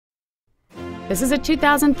This is a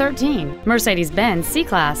 2013 Mercedes-Benz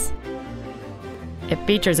C-Class. It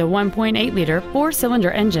features a 1.8-liter four-cylinder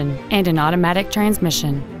engine and an automatic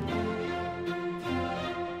transmission.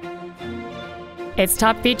 Its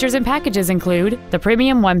top features and packages include the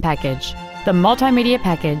Premium One package, the Multimedia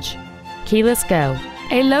package, keyless go,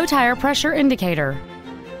 a low tire pressure indicator,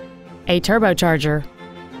 a turbocharger,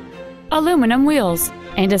 aluminum wheels,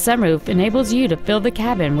 and a sunroof enables you to fill the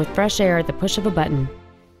cabin with fresh air at the push of a button.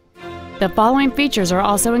 The following features are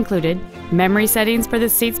also included: memory settings for the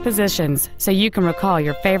seat's positions so you can recall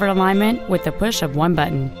your favorite alignment with the push of one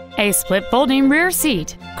button, a split folding rear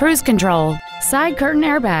seat, cruise control, side curtain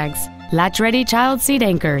airbags, latch-ready child seat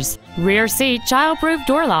anchors, rear seat child-proof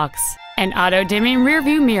door locks, an auto-dimming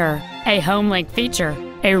rear-view mirror, a home link feature,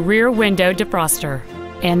 a rear window defroster,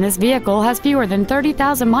 and this vehicle has fewer than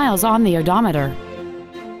 30,000 miles on the odometer.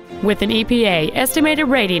 With an EPA estimated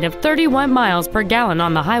rating of 31 miles per gallon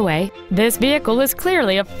on the highway, this vehicle is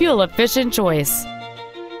clearly a fuel-efficient choice.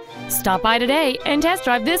 Stop by today and test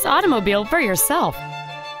drive this automobile for yourself.